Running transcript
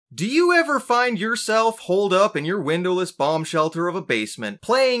Do you ever find yourself holed up in your windowless bomb shelter of a basement,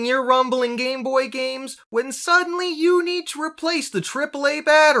 playing your rumbling Game Boy games, when suddenly you need to replace the AAA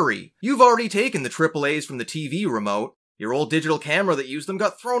battery? You've already taken the AAAs from the TV remote. Your old digital camera that used them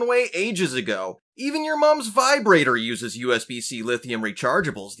got thrown away ages ago. Even your mom's vibrator uses USB-C lithium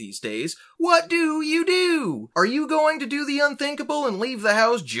rechargeables these days. What do you do? Are you going to do the unthinkable and leave the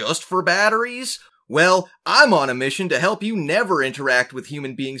house just for batteries? Well, I'm on a mission to help you never interact with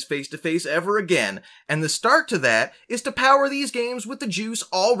human beings face-to-face ever again, and the start to that is to power these games with the juice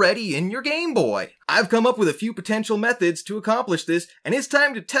already in your Game Boy. I've come up with a few potential methods to accomplish this, and it's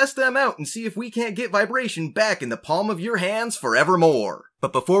time to test them out and see if we can't get vibration back in the palm of your hands forevermore.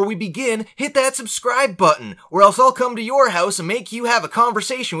 But before we begin, hit that subscribe button, or else I'll come to your house and make you have a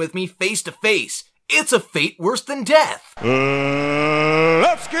conversation with me face-to-face. It's a fate worse than death.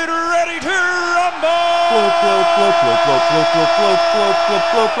 Let's get ready to rumble!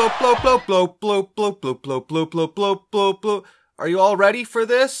 Are you all ready for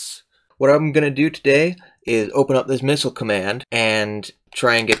this? What I'm gonna do today is open up this missile command and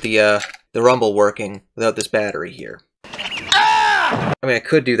try and get the rumble working without this battery here. I mean, I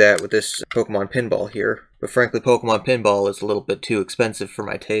could do that with this Pokemon Pinball here, but frankly, Pokemon Pinball is a little bit too expensive for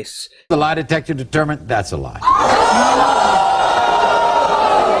my tastes. The lie detector determined that's a lie.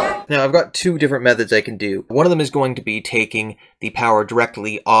 Now, I've got two different methods I can do. One of them is going to be taking the power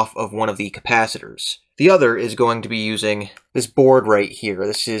directly off of one of the capacitors. The other is going to be using this board right here.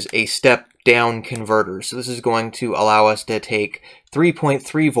 This is a step-down converter, so this is going to allow us to take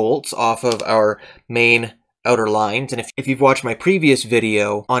 3.3 volts off of our main outer lines, and if you've watched my previous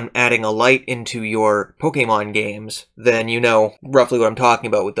video on adding a light into your Pokemon games, then you know roughly what I'm talking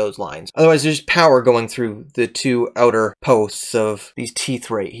about with those lines. Otherwise, there's power going through the two outer posts of these teeth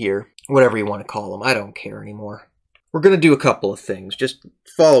right here. Whatever you want to call them, I don't care anymore. We're going to do a couple of things. Just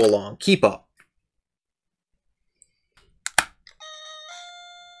follow along. Keep up.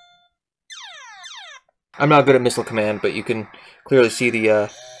 I'm not good at missile command, but you can clearly see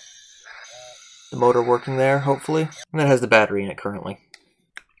the motor working there, hopefully. And that has the battery in it currently.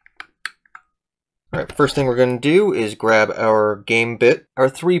 Alright, first thing we're going to do is grab our game bit, our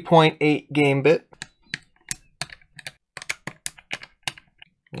 3.8 game bit.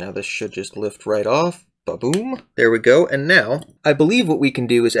 Now this should just lift right off. Ba-boom. There we go. And now, I believe what we can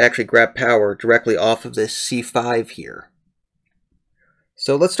do is actually grab power directly off of this C5 here.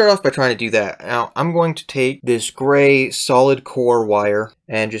 So let's start off by trying to do that. Now, I'm going to take this gray solid core wire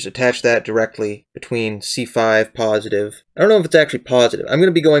and just attach that directly between C5 positive. I don't know if it's actually positive. I'm going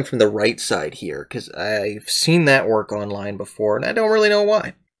to be going from the right side here because I've seen that work online before and I don't really know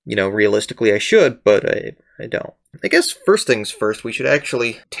why. You know, realistically I should, but I don't. I guess first things first, we should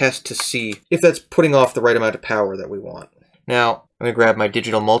actually test to see if that's putting off the right amount of power that we want. Now, I'm going to grab my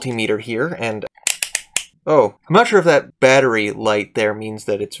digital multimeter here and oh, I'm not sure if that battery light there means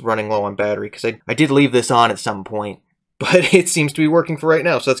that it's running low on battery, because I did leave this on at some point, but it seems to be working for right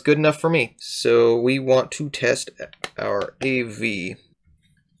now, so that's good enough for me. So we want to test our AV.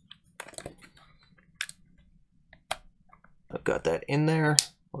 I've got that in there.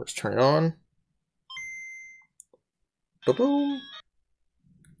 Let's turn it on. Ba-boom.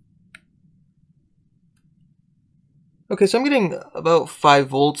 Okay, so I'm getting about 5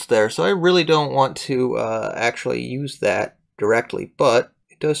 volts there, so I really don't want to actually use that directly, but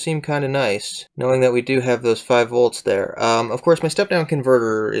it does seem kind of nice, knowing that we do have those 5 volts there. Of course, my step-down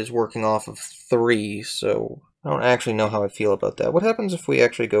converter is working off of 3, so I don't actually know how I feel about that. What happens if we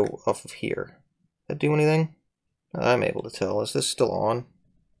actually go off of here? Does that do anything? I'm able to tell. Is this still on?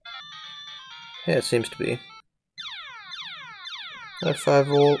 Yeah, it seems to be. That 5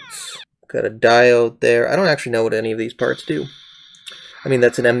 volts. Got a diode there. I don't actually know what any of these parts do. I mean,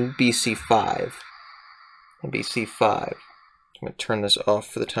 that's an MBC5. MBC5. I'm going to turn this off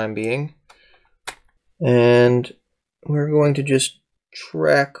for the time being. And we're going to just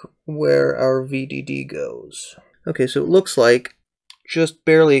track where our VDD goes. Okay, so it looks like just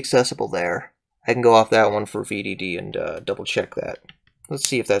barely accessible there. I can go off that one for VDD and double check that. Let's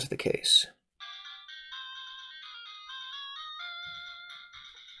see if that's the case.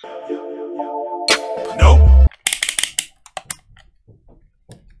 Nope.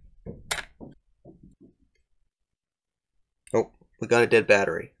 Oh, we got a dead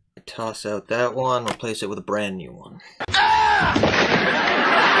battery. Toss out that one, replace it with a brand new one.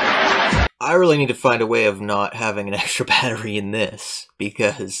 I really need to find a way of not having an extra battery in this,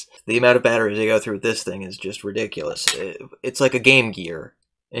 because the amount of batteries I go through with this thing is just ridiculous. It's like a Game Gear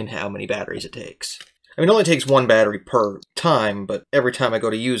in how many batteries it takes. I mean, it only takes one battery per time, but every time I go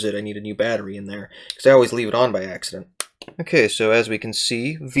to use it, I need a new battery in there, because I always leave it on by accident. Okay, so as we can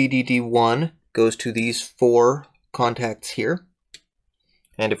see, VDD1 goes to these 4 contacts here.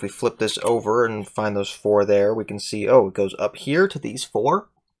 And if we flip this over and find those 4 there, we can see, oh, it goes up here to these 4.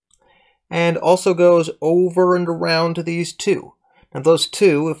 And also goes over and around to these 2. Now those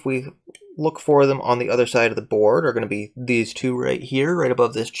 2, if we look for them on the other side of the board, are going to be these 2 right here, right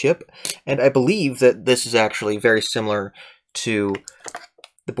above this chip. And I believe that this is actually very similar to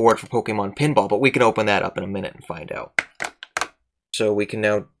the board for Pokemon Pinball, but we can open that up in a minute and find out. So we can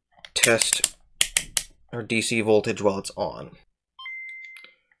now test our DC voltage while it's on.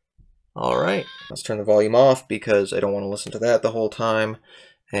 Alright, let's turn the volume off because I don't want to listen to that the whole time.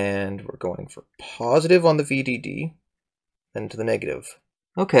 And we're going for positive on the VDD, then to the negative.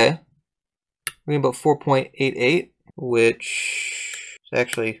 Okay, we're getting about 4.88, which is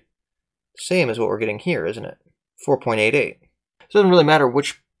actually the same as what we're getting here, isn't it? 4.88. It doesn't really matter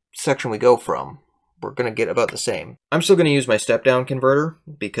which section we go from. We're going to get about the same. I'm still going to use my step-down converter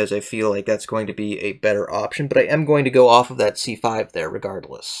because I feel like that's going to be a better option, but I am going to go off of that C5 there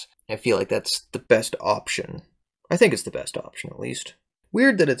regardless. I feel like that's the best option. I think it's the best option, at least.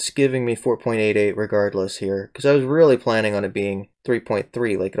 Weird that it's giving me 4.88 regardless here, because I was really planning on it being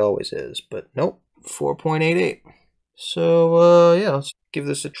 3.3 like it always is, but nope, 4.88. So, yeah, let's give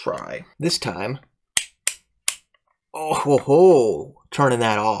this a try. This time, oh ho ho, turning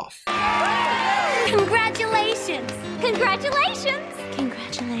that off. Congratulations! Congratulations!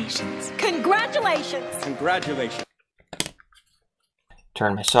 Congratulations! Congratulations! Congratulations.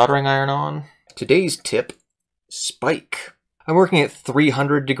 Turn my soldering iron on. Today's tip, spike. I'm working at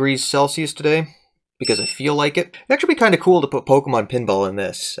 300 degrees Celsius today because I feel like it. It'd actually be kind of cool to put Pokemon Pinball in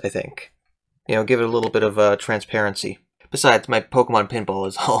this, I think. You know, give it a little bit of transparency. Besides, my Pokemon Pinball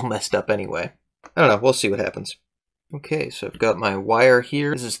is all messed up anyway. I don't know, we'll see what happens. Okay, so I've got my wire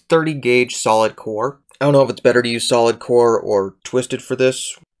here. This is 30 gauge solid core. I don't know if it's better to use solid core or twisted for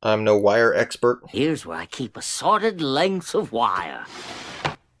this. I'm no wire expert. Here's where I keep assorted lengths of wire.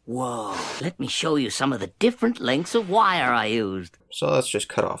 Whoa, let me show you some of the different lengths of wire I used. So let's just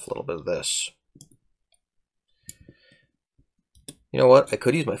cut off a little bit of this. You know what? I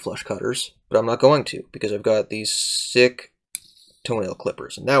could use my flush cutters, but I'm not going to because I've got these sick toenail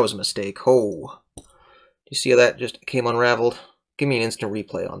clippers, and that was a mistake. Oh, do you see how that just came unraveled? Give me an instant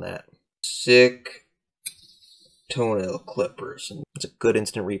replay on that. Sick toenail clippers. And it's a good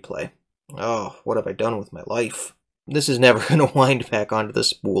instant replay. Oh, what have I done with my life? This is never going to wind back onto the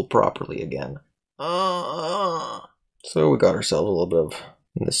spool properly again. So we got ourselves a little bit of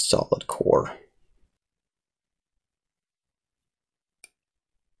this solid core.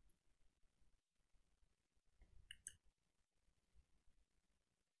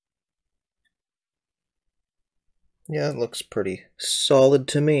 Yeah, it looks pretty solid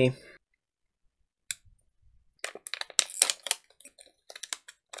to me.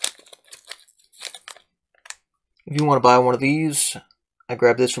 If you want to buy one of these, I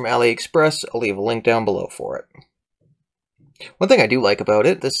grabbed this from AliExpress. I'll leave a link down below for it. One thing I do like about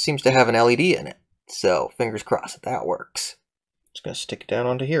it, this seems to have an LED in it. So, fingers crossed that works. Just gonna stick it down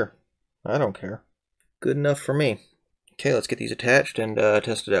onto here. I don't care. Good enough for me. Okay, let's get these attached and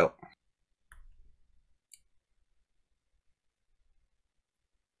test it out.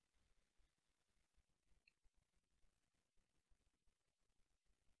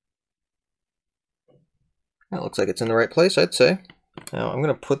 That looks like it's in the right place, I'd say. Now I'm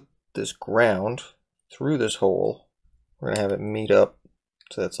going to put this ground through this hole. We're going to have it meet up,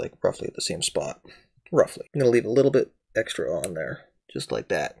 so that's like roughly at the same spot. Roughly. I'm going to leave a little bit extra on there, just like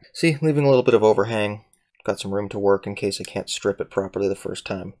that. See, leaving a little bit of overhang. Got some room to work in case I can't strip it properly the first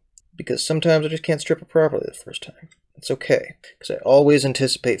time. Because sometimes I just can't strip it properly the first time. It's okay, because I always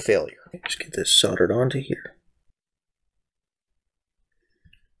anticipate failure. Just get this soldered onto here.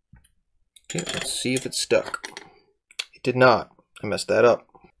 Okay, let's see if it's stuck. It did not. I messed that up.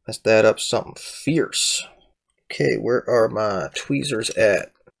 Messed that up something fierce. Okay, where are my tweezers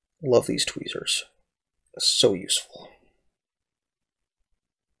at? Love these tweezers. So useful.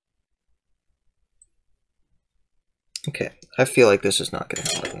 Okay, I feel like this is not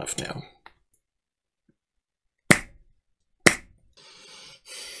getting hot enough now.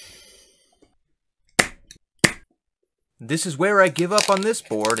 This is where I give up on this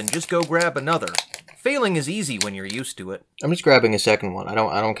board and just go grab another. Failing is easy when you're used to it. I'm just grabbing a second one. I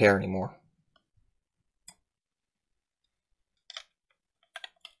don't care anymore.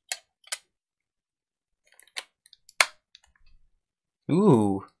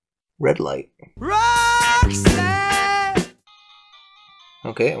 Ooh, red light. Rockstar!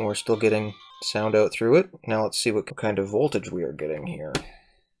 Okay, and we're still getting sound out through it. Now let's see what kind of voltage we are getting here.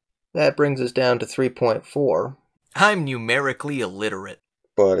 That brings us down to 3.4. I'm numerically illiterate.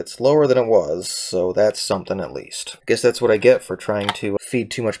 But it's lower than it was, so that's something at least. I guess that's what I get for trying to feed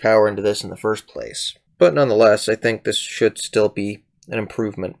too much power into this in the first place. But nonetheless, I think this should still be an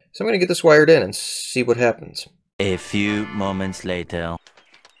improvement. So I'm going to get this wired in and see what happens. A few moments later.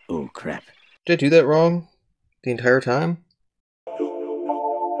 Oh, crap. Did I do that wrong the entire time?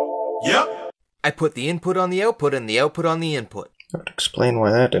 Yep. I put the input on the output and the output on the input. That would explain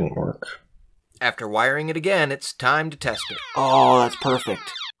why that didn't work. After wiring it again, it's time to test it. Oh, that's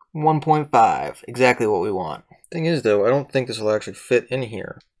perfect. 1.5, exactly what we want. Thing is, though, I don't think this will actually fit in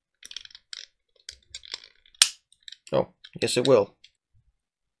here. Oh, yes it will.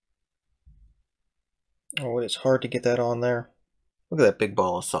 Oh, it's hard to get that on there. Look at that big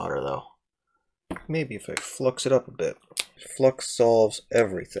ball of solder, though. Maybe if I flux it up a bit. Flux solves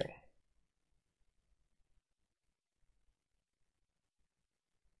everything.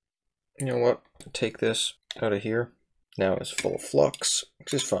 You know what? Take this out of here. Now it's full of flux,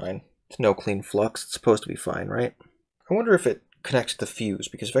 which is fine. It's no clean flux. It's supposed to be fine, right? I wonder if it connects to the fuse,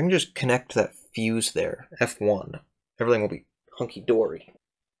 because if I can just connect that fuse there, F1, everything will be hunky-dory.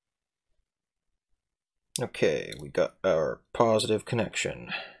 Okay, we got our positive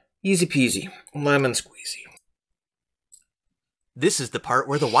connection. Easy peasy, lemon squeezy. This is the part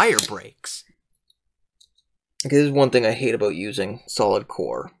where the wire breaks. Okay, this is one thing I hate about using solid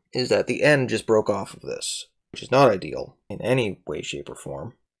core, is that the end just broke off of this, which is not ideal in any way, shape, or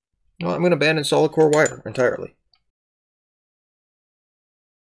form. Well, I'm going to abandon solid core wire entirely.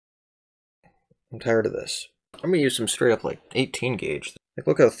 I'm tired of this. I'm going to use some straight up like 18 gauge. Like,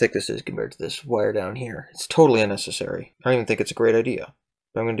 look how thick this is compared to this wire down here. It's totally unnecessary. I don't even think it's a great idea.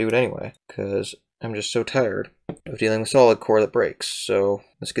 But I'm going to do it anyway, because I'm just so tired of dealing with solid core that breaks. So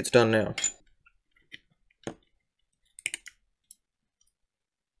this gets done now.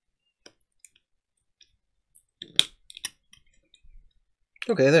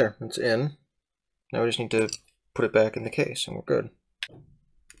 Okay, there. It's in. Now we just need to put it back in the case, and we're good.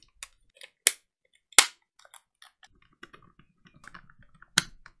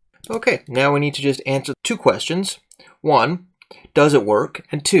 Okay, now we need to just answer two questions. One, does it work?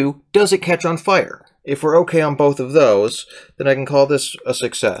 And two, does it catch on fire? If we're okay on both of those, then I can call this a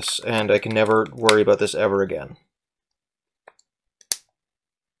success, and I can never worry about this ever again.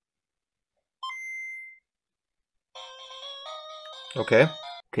 Okay.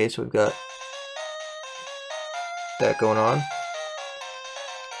 Okay, so we've got that going on.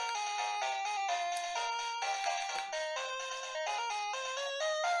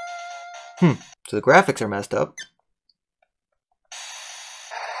 So the graphics are messed up.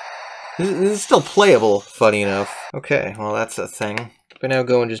 This is still playable, funny enough. Okay, well that's a thing. If I now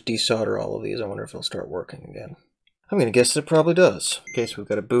go and just desolder all of these, I wonder if they'll start working again. I'm gonna guess it probably does. Okay, so we've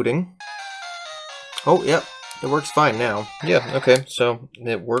got a booting. Oh, yep. It works fine now. Yeah, okay, so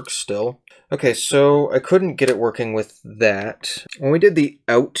it works still. Okay, so I couldn't get it working with that. When we did the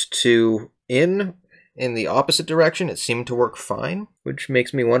out to in the opposite direction, it seemed to work fine, which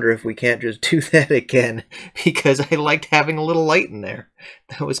makes me wonder if we can't just do that again, because I liked having a little light in there.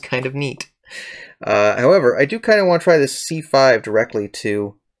 That was kind of neat. However, I do kind of want to try this C5 directly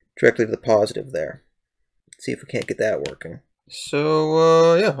to the positive there. See if we can't get that working.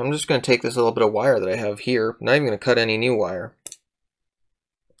 So, yeah, I'm just going to take this little bit of wire that I have here. I'm not even going to cut any new wire.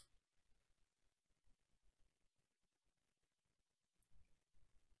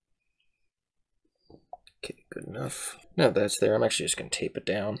 Okay, good enough. Now that that's there, I'm actually just going to tape it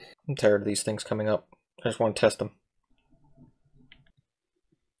down. I'm tired of these things coming up. I just want to test them.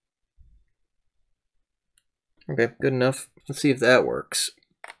 Okay, good enough. Let's see if that works.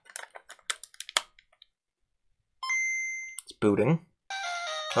 Booting.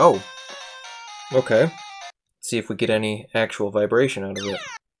 Oh. Okay. Let's see if we get any actual vibration out of it.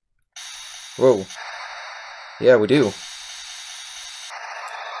 Whoa. Yeah, we do.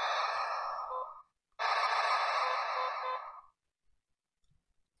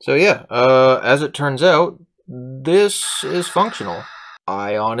 So yeah, as it turns out, this is functional.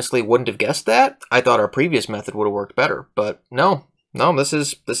 I honestly wouldn't have guessed that. I thought our previous method would have worked better, but no, this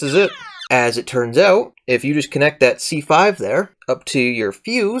is it. As it turns out, if you just connect that C5 there up to your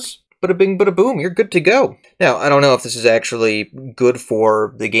fuse, bada bing, bada boom, you're good to go. Now, I don't know if this is actually good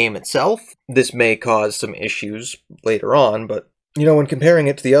for the game itself. This may cause some issues later on, but you know, when comparing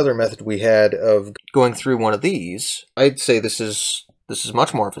it to the other method we had of going through one of these, I'd say this is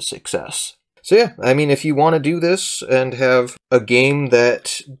much more of a success. So yeah, I mean, if you want to do this and have a game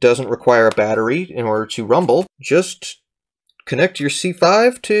that doesn't require a battery in order to rumble, just connect your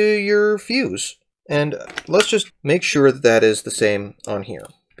C5 to your fuse. And let's just make sure that that is the same on here.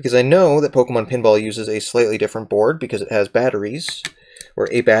 because I know that Pokemon Pinball uses a slightly different board because it has batteries, or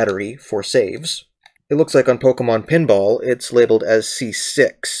a battery for saves. It looks like on Pokemon Pinball it's labeled as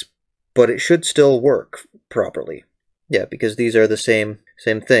C6, but it should still work properly. Yeah, because these are the same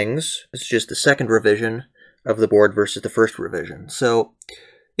things. It's just the second revision of the board versus the first revision. So,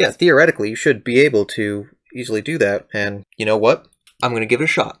 yeah, theoretically you should be able to easily do that, and you know what? I'm going to give it a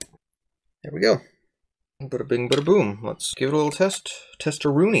shot. There we go. Bada bing, bada boom. Let's give it a little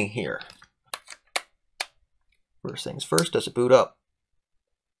test-a-rooney here. First things first, does it boot up?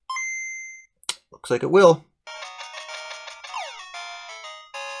 Looks like it will.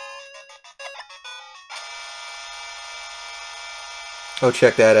 Oh,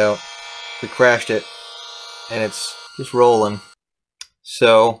 check that out. We crashed it, and it's just rolling.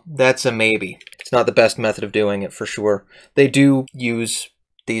 So, that's a maybe. It's not the best method of doing it, for sure. They do use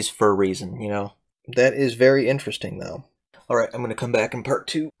these for a reason, you know. That is very interesting, though. Alright, I'm going to come back in part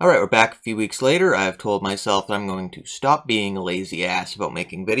 2. Alright, we're back a few weeks later. I've told myself that I'm going to stop being a lazy ass about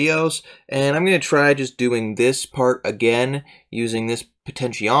making videos, and I'm going to try just doing this part again, using this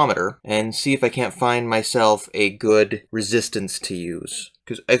potentiometer, and see if I can't find myself a good resistance to use.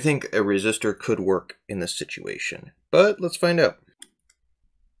 Because I think a resistor could work in this situation. But let's find out.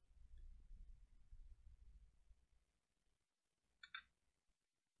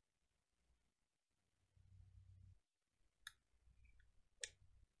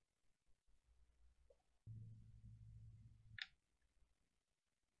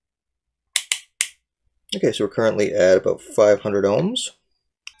 Okay, so we're currently at about 500 ohms.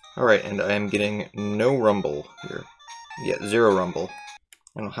 Alright, and I am getting no rumble here. Yeah, 0 rumble.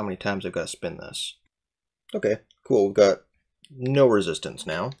 I don't know how many times I've got to spin this. Okay, cool. We've got no resistance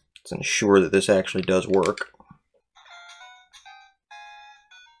now. Let's ensure that this actually does work.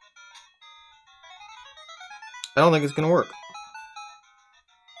 I don't think it's going to work.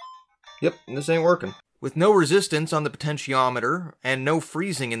 Yep, this ain't working. With no resistance on the potentiometer, and no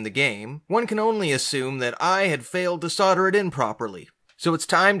freezing in the game, one can only assume that I had failed to solder it in properly. So it's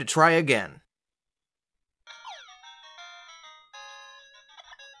time to try again.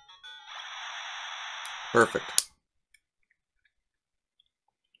 Perfect.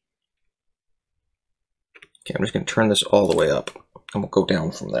 Okay, I'm just going to turn this all the way up, and we'll go down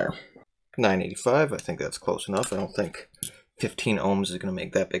from there. 985, I think that's close enough. I don't think 15 ohms is going to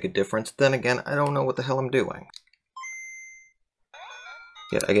make that big a difference. Then again, I don't know what the hell I'm doing.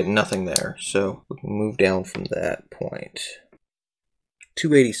 Yeah, I get nothing there, so we can move down from that point.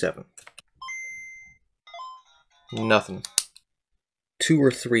 287. Nothing. 2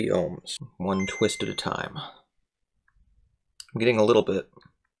 or 3 ohms. One twist at a time. I'm getting a little bit.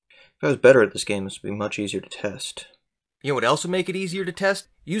 If I was better at this game, this would be much easier to test. You know what else would make it easier to test?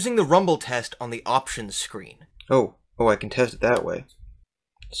 Using the rumble test on the options screen. Oh, I can test it that way.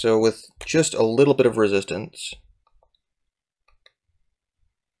 So with just a little bit of resistance,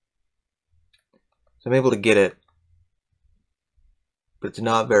 so I'm able to get it, but it's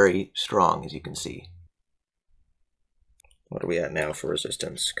not very strong, as you can see. What are we at now for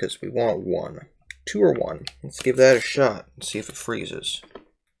resistance? Because we want 1. 2 or 1. Let's give that a shot and see if it freezes.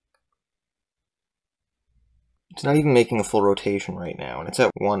 It's not even making a full rotation right now, and it's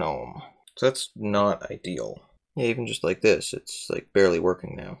at 1 ohm. So that's not ideal. Yeah, even just like this, it's like barely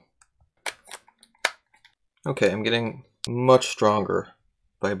working now. Okay, I'm getting much stronger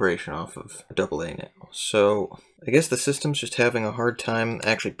vibration off of AA now. So I guess the system's just having a hard time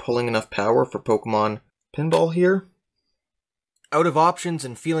actually pulling enough power for Pokemon Pinball here. Out of options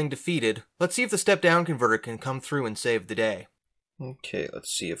and feeling defeated, let's see if the step-down converter can come through and save the day. Okay, let's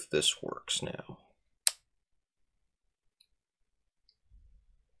see if this works now.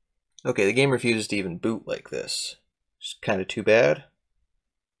 Okay, the game refuses to even boot like this. It's kind of too bad.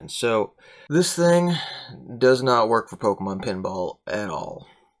 And so, this thing does not work for Pokemon Pinball at all.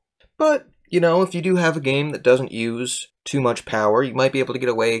 But, you know, if you do have a game that doesn't use too much power, you might be able to get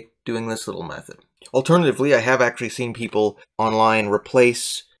away doing this little method. Alternatively, I have actually seen people online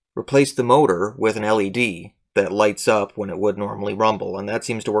replace the motor with an LED that lights up when it would normally rumble, and that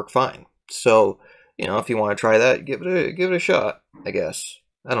seems to work fine. So, you know, if you want to try that, give it a shot, I guess.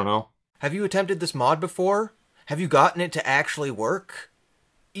 I don't know. Have you attempted this mod before? Have you gotten it to actually work?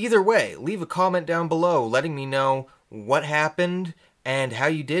 Either way, leave a comment down below letting me know what happened and how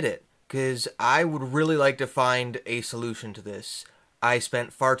you did it, because I would really like to find a solution to this. I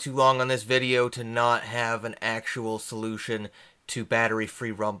spent far too long on this video to not have an actual solution to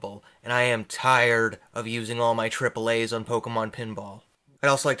battery-free rumble, and I am tired of using all my AAAs on Pokemon Pinball. I'd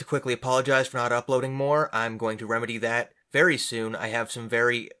also like to quickly apologize for not uploading more. I'm going to remedy that very soon. I have some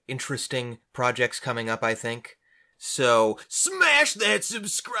very interesting projects coming up, I think. So, smash that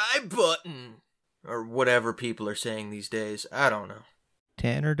subscribe button! Or whatever people are saying these days. I don't know.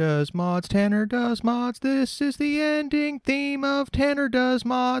 Tanner Does Mods, Tanner Does Mods. This is the ending theme of Tanner Does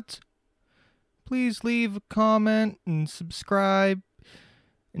Mods. Please leave a comment and subscribe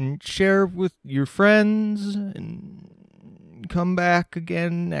and share with your friends and come back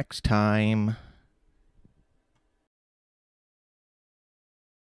again next time.